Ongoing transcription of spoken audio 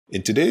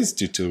In today's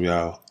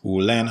tutorial,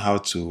 we'll learn how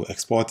to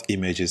export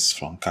images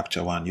from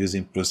CaptureOne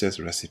using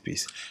process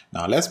recipes.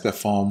 Now let's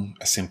perform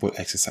a simple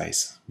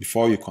exercise.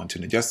 Before you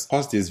continue, just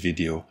pause this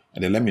video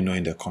and then let me know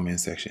in the comment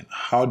section,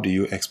 how do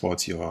you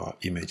export your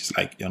images,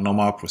 like your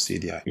normal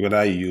procedure,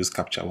 whether you use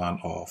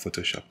CaptureOne or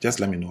Photoshop. Just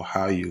let me know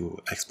how you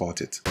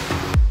export it.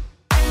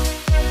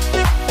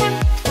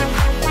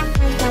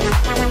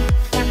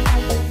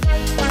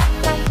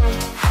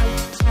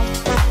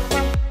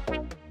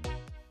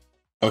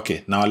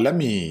 Okay, now let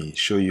me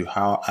show you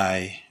how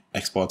I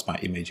export my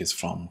images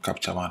from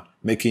CaptureOne,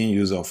 making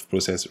use of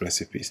process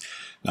recipes.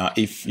 Now,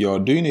 if you're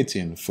doing it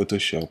in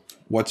Photoshop,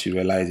 what you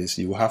realize is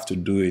you have to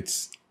do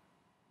it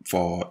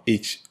for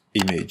each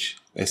image.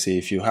 Let's say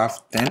if you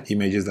have 10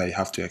 images that you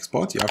have to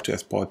export, you have to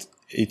export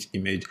each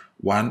image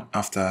one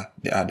after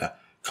the other.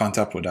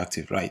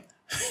 Counterproductive, right?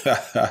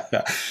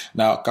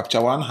 Now,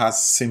 CaptureOne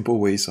has simple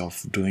ways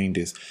of doing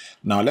this.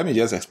 Now, let me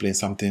just explain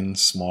something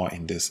small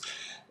in this.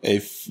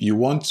 If you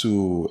want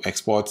to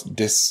export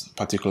this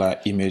particular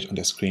image on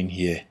the screen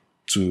here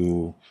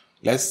to,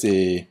 let's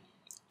say,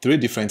 3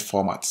 different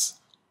formats.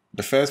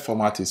 The first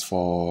format is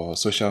for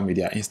social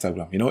media,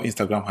 Instagram. You know,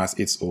 Instagram has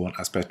its own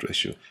aspect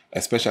ratio,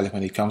 especially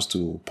when it comes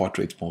to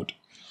portrait mode.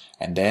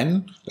 And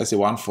then, let's say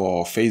one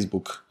for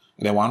Facebook,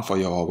 and then one for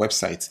your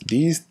website.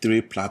 These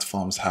 3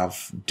 platforms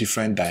have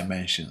different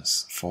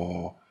dimensions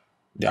for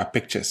their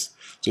pictures.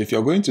 So if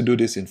you're going to do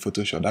this in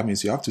Photoshop, that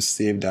means you have to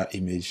save that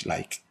image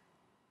like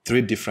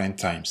 3 different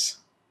times,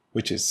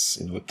 which is,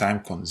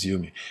 time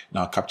consuming.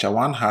 Now,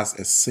 CaptureOne has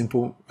a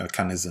simple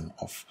mechanism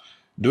of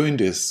doing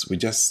this with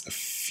just a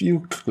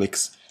few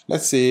clicks.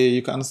 Let's say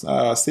you can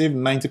save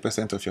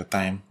 90% of your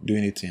time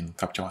doing it in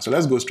CaptureOne. So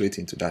let's go straight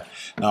into that.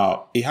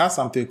 Now, it has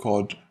something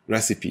called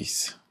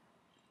recipes.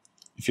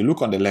 If you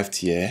look on the left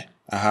here,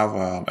 I have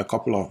a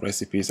couple of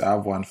recipes. I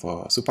have one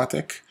for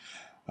Supertech,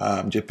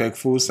 JPEG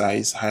full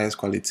size, highest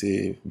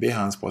quality,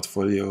 Behance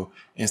portfolio,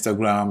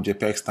 Instagram,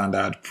 JPEG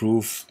standard,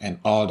 proof, and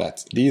all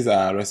that. These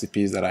are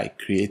recipes that I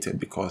created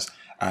because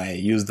I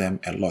use them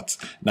a lot.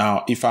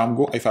 Now, if I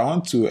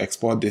want to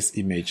export this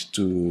image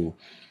to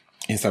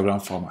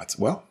Instagram format,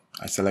 well,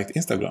 I select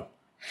Instagram,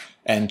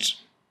 and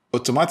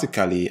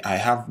automatically I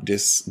have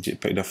this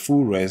JPEG, the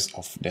full res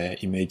of the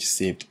image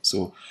saved.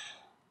 So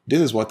this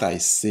is what I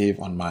save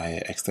on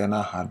my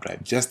external hard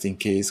drive, just in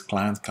case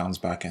client comes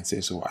back and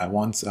says, so I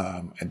want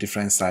a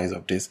different size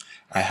of this.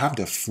 I have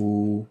the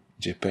full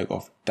JPEG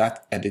of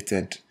that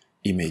edited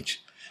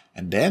image.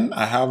 And then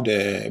I have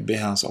the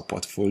Behance or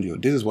portfolio.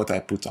 This is what I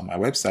put on my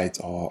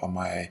website or on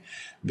my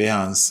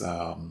Behance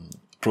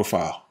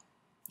profile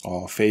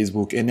or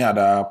Facebook, any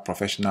other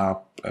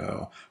professional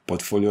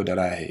portfolio that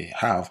I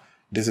have.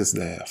 This is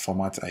the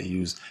format I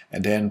use.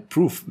 And then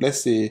proof,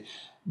 let's say,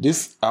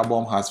 this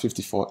album has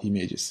 54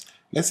 images.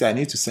 Let's say I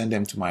need to send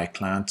them to my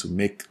client to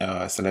make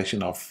a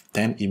selection of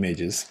 10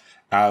 images.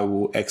 I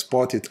will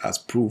export it as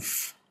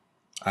proof.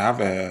 I have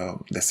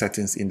the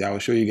settings in there. I'll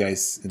show you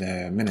guys in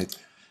a minute.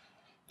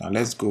 Now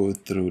let's go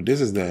through.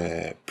 This is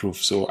the proof.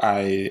 So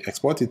I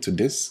export it to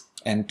this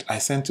and I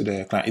send to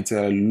the client. It's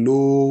a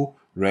low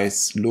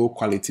res, low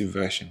quality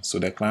version. So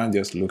the client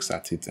just looks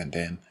at it and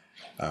then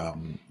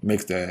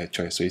makes the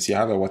choice. So you see I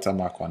have a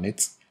watermark on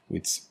it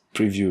with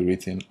preview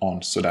written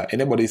on, so that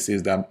anybody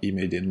sees that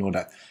image, they know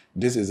that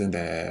this isn't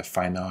the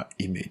final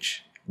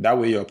image. That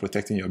way you're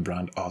protecting your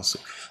brand also.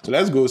 So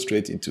let's go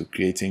straight into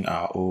creating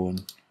our own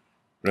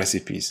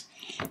recipes.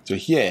 So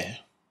here,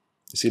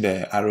 you see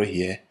the arrow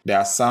here. There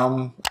are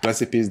some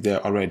recipes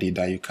there already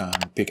that you can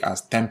pick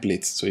as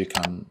templates, so you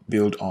can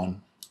build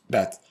on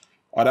that.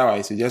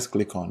 Otherwise, you just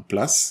click on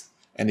plus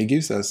and it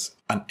gives us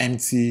an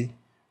empty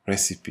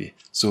recipe.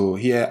 So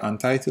here,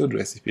 untitled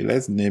recipe,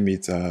 let's name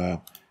it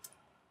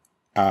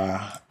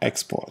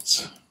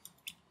exports.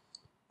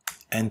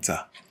 Enter.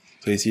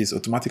 So you see it's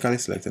automatically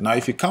selected. Now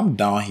if you come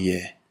down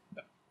here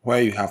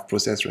where you have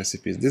process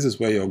recipes, this is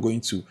where you're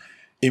going to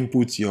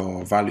input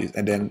your values,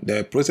 and then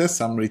the process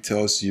summary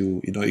tells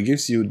you, it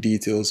gives you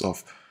details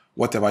of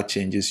whatever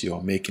changes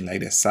you're making, like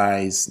the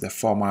size, the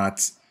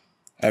format,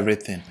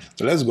 everything.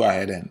 So let's go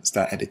ahead and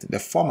start editing. The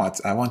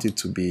format, I want it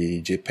to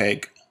be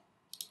JPEG.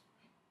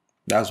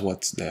 That's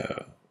what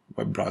the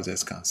web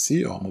browsers can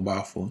see, or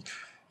mobile phone.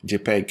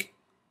 JPEG.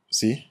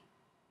 See,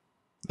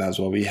 that's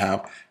what we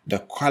have. The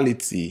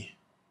quality,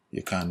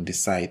 you can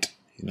decide,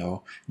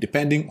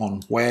 depending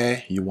on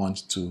where you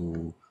want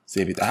to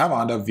save it. I have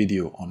another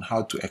video on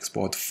how to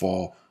export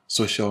for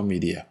social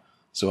media.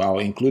 So I'll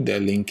include the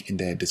link in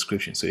the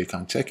description so you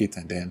can check it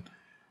and then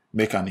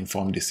make an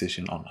informed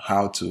decision on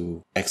how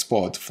to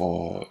export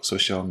for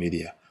social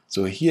media.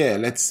 So here,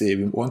 let's say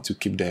we want to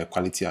keep the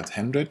quality at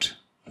 100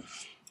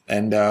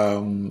 and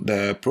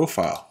the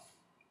profile,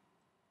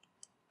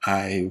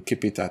 I will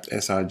keep it at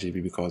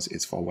sRGB because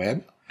it's for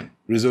web.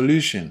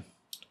 Resolution,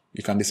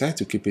 you can decide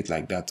to keep it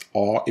like that.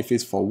 Or if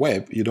it's for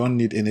web, you don't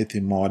need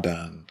anything more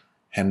than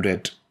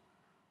 100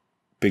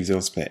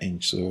 pixels per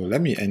inch. So let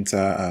me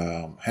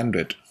enter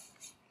 100.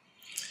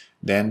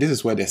 Then this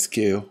is where the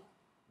scale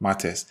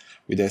matters.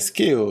 With the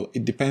scale,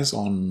 it depends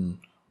on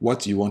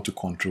what you want to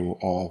control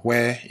or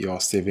where you're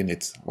saving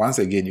it. Once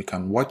again, you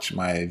can watch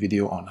my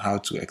video on how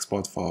to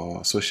export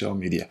for social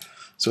media.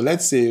 So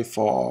let's say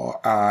for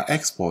our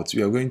export,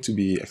 we are going to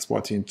be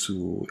exporting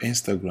to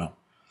Instagram.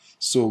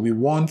 So we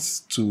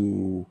want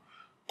to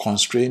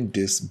constrain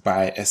this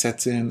by a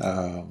certain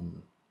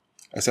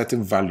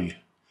value.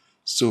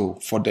 So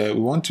for we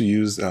want to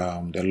use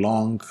the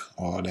long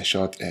or the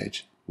short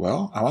edge.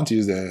 Well, I want to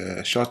use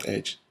the short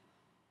edge.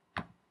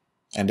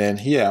 And then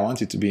here I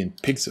want it to be in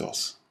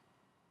pixels.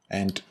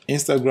 And with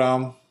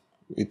Instagram,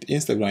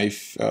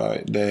 if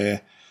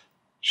the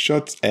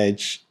short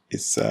edge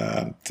is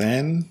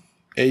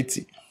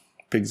 1080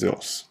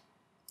 pixels.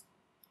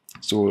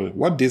 So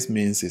what this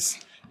means is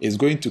it's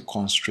going to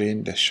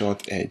constrain the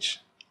short edge.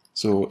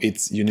 So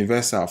it's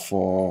universal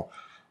for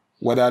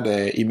whether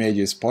the image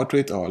is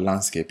portrait or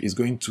landscape. It's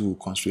going to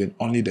constrain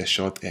only the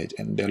short edge,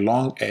 and the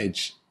long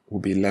edge will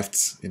be left,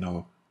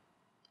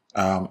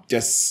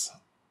 just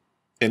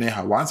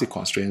anyhow. Once it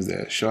constrains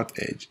the short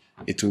edge,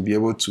 it will be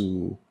able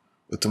to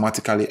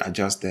automatically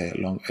adjust the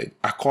long edge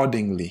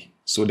accordingly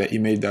so the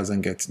image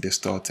doesn't get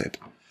distorted.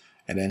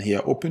 And then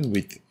here, open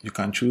with, you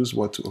can choose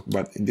what to open,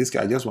 but in this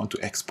case, I just want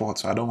to export,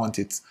 so I don't want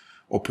it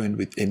opened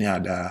with any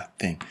other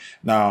thing.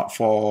 Now,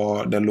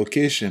 for the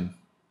location,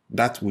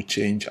 that will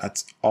change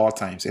at all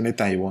times.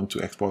 Anytime you want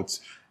to export,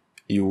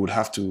 you would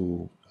have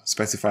to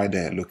specify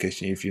the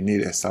location if you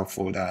need a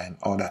subfolder and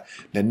all that.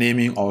 The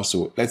naming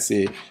also. Let's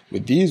say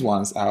with these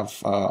ones, I've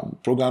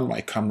programmed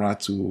my camera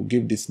to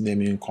give this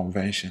naming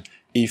convention.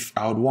 If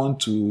I would want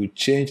to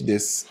change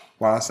this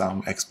whilst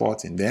I'm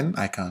exporting, then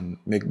I can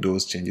make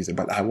those changes.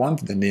 But I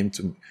want the name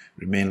to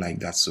remain like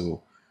that.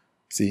 So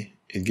see,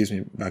 it gives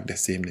me back the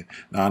same name.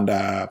 Now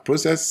under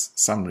process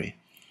summary,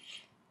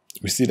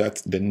 we see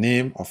that the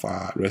name of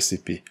our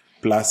recipe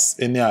plus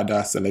any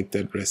other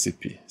selected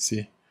recipe.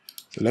 See?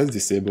 So let's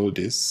disable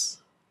this.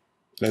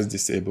 Let's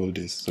disable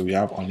this. So we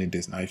have only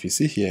this. Now if you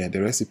see here,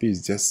 the recipe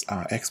is just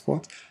our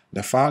export.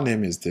 The file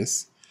name is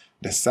this.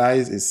 The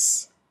size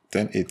is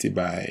 1080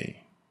 by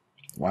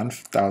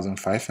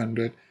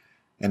 1500.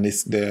 And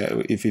it's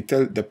if you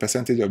tell the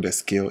percentage of the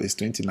scale is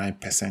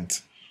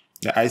 29%.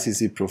 The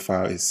ICC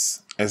profile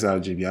is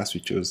sRGB as we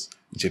chose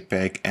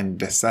JPEG, and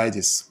the size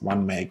is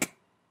 1 meg.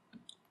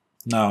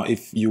 Now,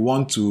 if you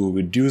want to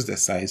reduce the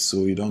size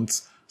so you don't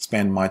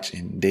spend much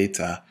in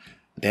data,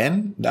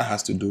 then that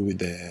has to do with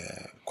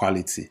the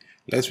quality.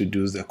 Let's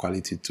reduce the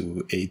quality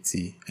to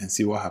 80 and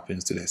see what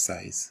happens to the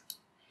size.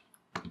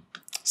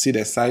 See,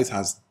 the size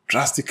has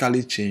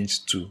drastically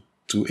changed to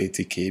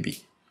 280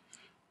 KB.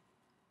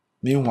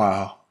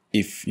 Meanwhile,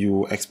 if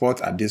you export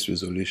at this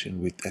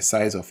resolution with a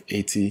size of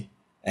 80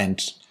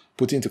 and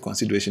put into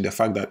consideration the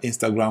fact that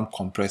Instagram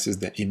compresses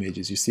the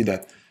images, you see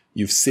that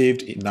you've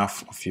saved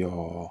enough of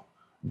your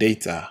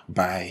data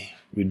by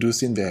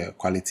reducing the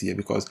quality here,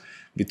 because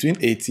between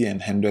 80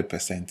 and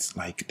 100%,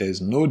 like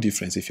there's no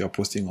difference if you're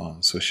posting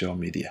on social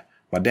media.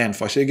 But then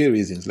for shaggy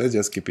reasons, let's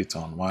just keep it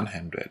on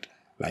 100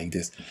 like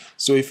this.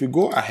 So if we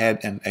go ahead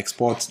and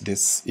export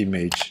this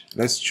image,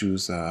 let's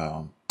choose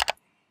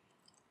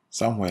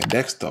somewhere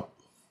desktop,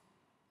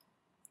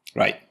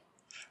 right?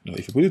 Now,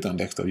 if you put it on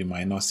desktop, you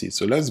might not see it.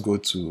 So let's go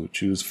to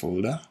choose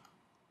folder,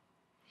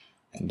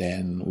 and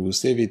then we'll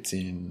save it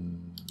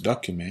in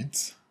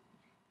documents.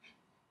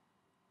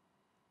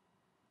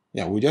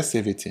 Yeah, we'll just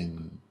save it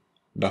in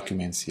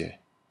documents here,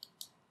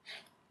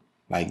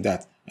 like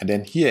that. And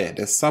then here,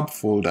 the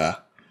subfolder,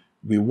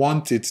 we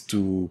want it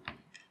to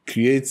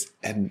create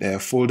a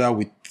folder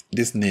with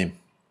this name,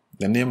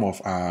 the name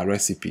of our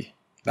recipe.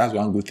 That's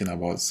one good thing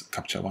about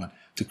CaptureOne,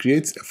 to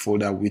create a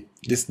folder with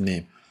this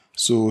name.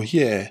 So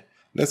here,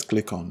 let's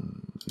click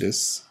on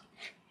this,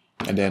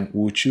 and then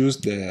we'll choose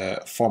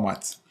the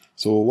format.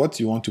 So what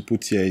you want to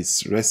put here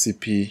is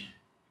recipe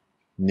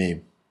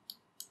name.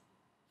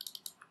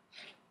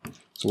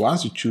 So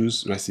once you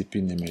choose recipe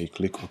name and you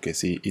click OK,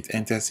 see, it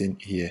enters in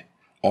here.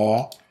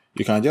 Or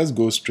you can just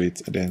go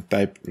straight and then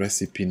type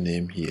recipe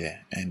name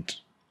here, and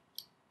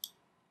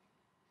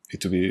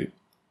it will be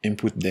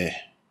input there.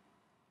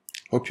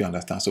 Hope you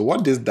understand. So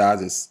what this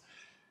does is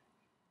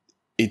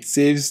it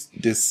saves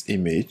this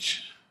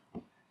image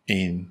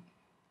in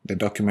the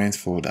documents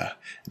folder.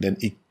 Then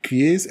it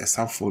creates a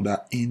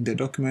subfolder in the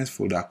documents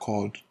folder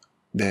called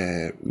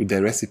with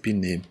the recipe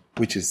name,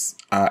 which is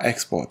our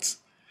export.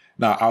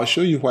 Now I'll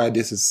show you why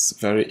this is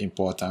very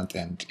important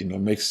and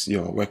makes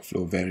your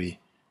workflow very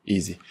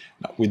easy.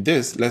 Now with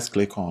this, let's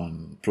click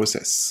on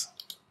process,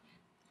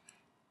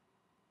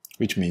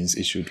 which means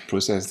it should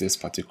process this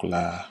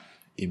particular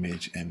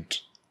image and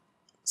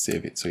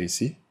save it. So you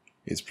see,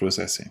 it's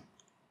processing.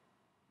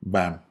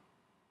 Bam.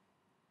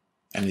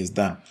 And it's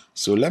done.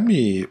 So let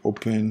me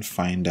open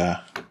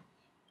Finder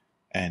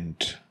and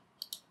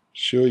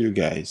show you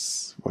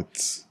guys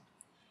what's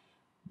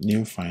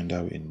new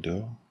Finder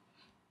window.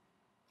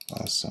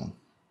 Awesome.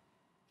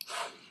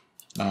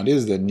 Now this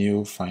is the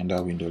new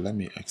Finder window. Let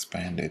me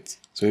expand it.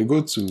 So you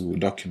go to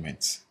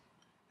documents,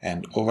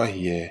 and over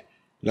here,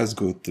 let's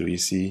go through. You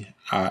see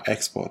our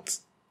export.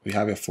 We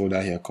have a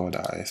folder here called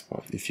our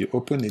export. If you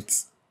open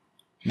it,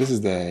 This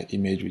is the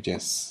image we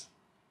just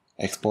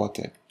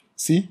exported.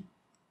 See?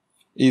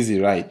 Easy,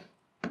 right?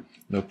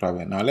 No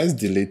problem. Now let's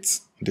delete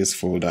this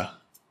folder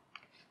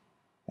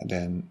and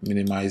then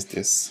minimize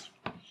this.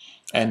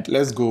 And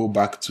let's go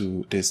back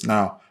to this.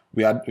 Now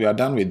we are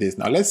done with this.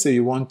 Now let's say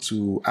you want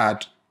to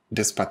add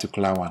this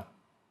particular one,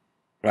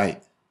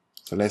 right?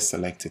 So let's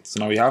select it. So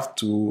now we have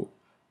 2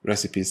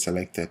 recipes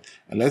selected.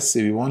 And let's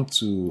say we want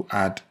to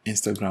add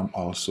Instagram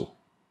also.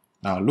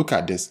 Now look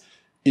at this.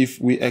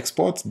 If we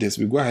export this,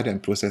 we go ahead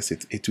and process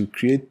it. It will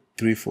create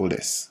 3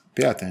 folders.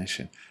 Pay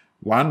attention.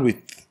 One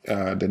with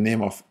the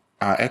name of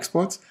our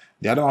export.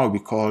 The other one will be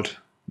called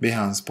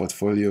Behance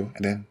Portfolio.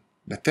 And then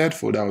the third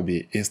folder will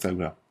be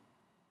Instagram.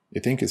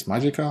 You think it's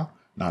magical?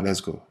 Now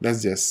let's go.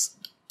 Let's just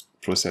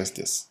process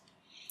this.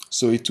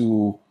 So it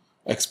will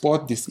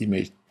export this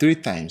image 3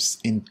 times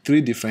in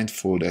 3 different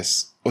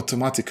folders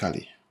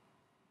automatically.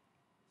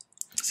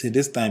 See,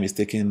 this time is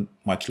taking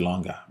much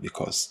longer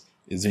because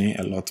it's doing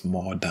a lot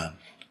more than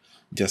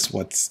just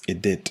what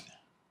it did.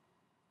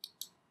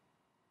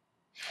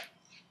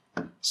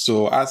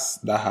 So as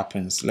that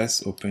happens,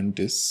 let's open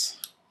this.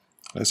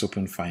 Let's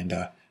open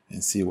Finder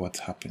and see what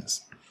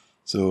happens.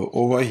 So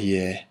over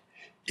here,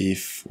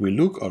 if we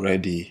look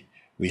already,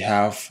 we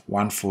have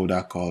one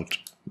folder called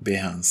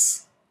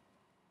Behance.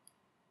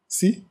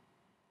 See?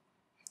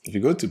 If you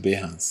go to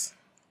Behance,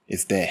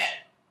 it's there.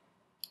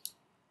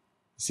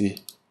 See,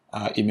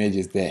 our image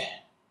is there.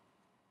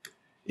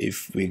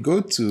 If we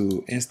go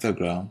to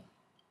Instagram,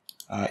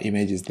 our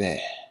image is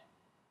there.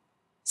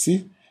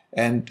 See?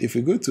 And if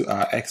we go to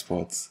our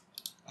exports,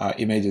 our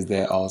image is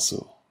there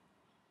also.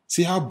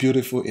 See how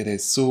beautiful it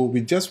is. So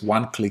with just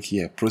one click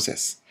here,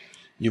 process,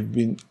 you've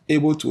been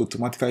able to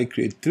automatically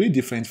create 3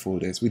 different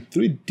folders with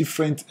 3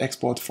 different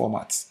export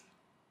formats.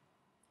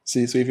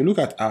 See, so if you look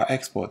at our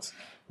export,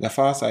 the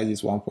file size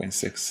is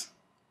 1.6.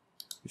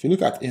 If you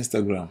look at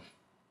Instagram,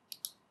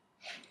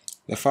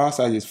 the file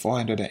size is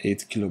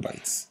 408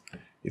 kilobytes.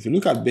 If you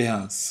look at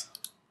Behance,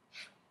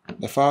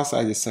 the file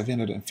size is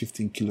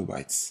 715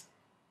 kilobytes.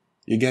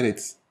 You get it?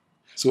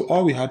 So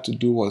all we had to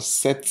do was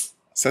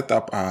set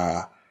up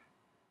our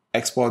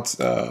export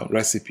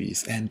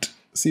recipes and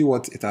see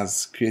what it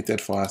has created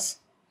for us.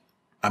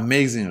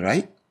 Amazing,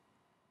 right?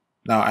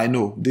 Now I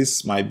know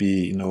this might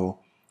be,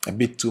 a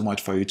bit too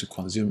much for you to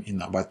consume in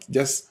now, but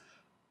just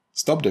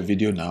stop the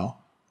video now,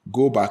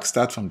 go back,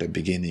 start from the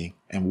beginning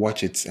and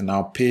watch it, and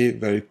now pay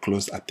very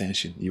close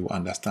attention. You will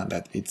understand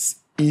that it's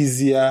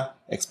easier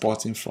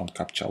exporting from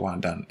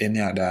CaptureOne than any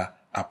other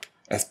app,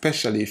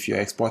 especially if you're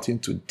exporting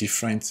to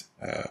different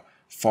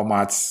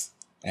formats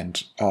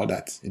and all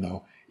that.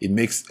 It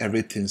makes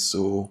everything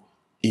so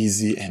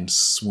easy and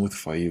smooth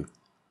for you.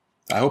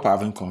 I hope I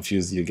haven't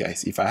confused you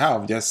guys. If I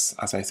have, just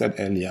as I said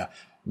earlier,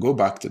 go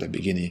back to the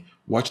beginning,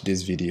 watch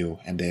this video,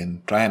 and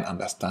then try and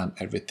understand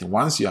everything.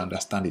 Once you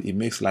understand it, it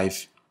makes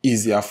life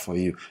easier for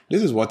you.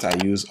 This is what I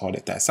use all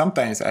the time.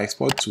 Sometimes I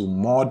export to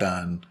more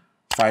than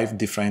 5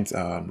 different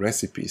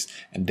recipes.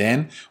 And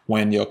then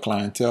when your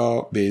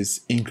clientele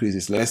base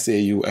increases, let's say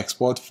you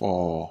export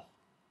for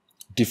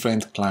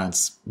different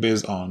clients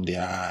based on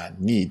their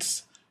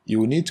needs, you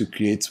will need to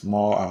create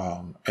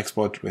more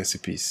export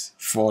recipes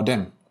for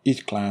them.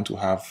 Each client will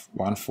have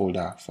one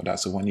folder for that.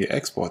 So when you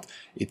export,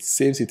 it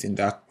saves it in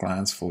that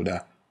client's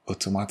folder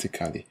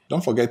automatically.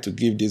 Don't forget to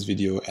give this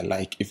video a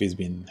like if it's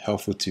been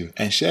helpful to you,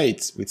 and share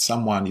it with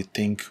someone you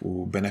think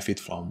will benefit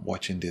from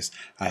watching this.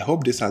 I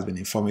hope this has been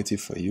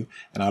informative for you,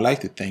 and I'd like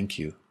to thank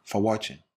you for watching.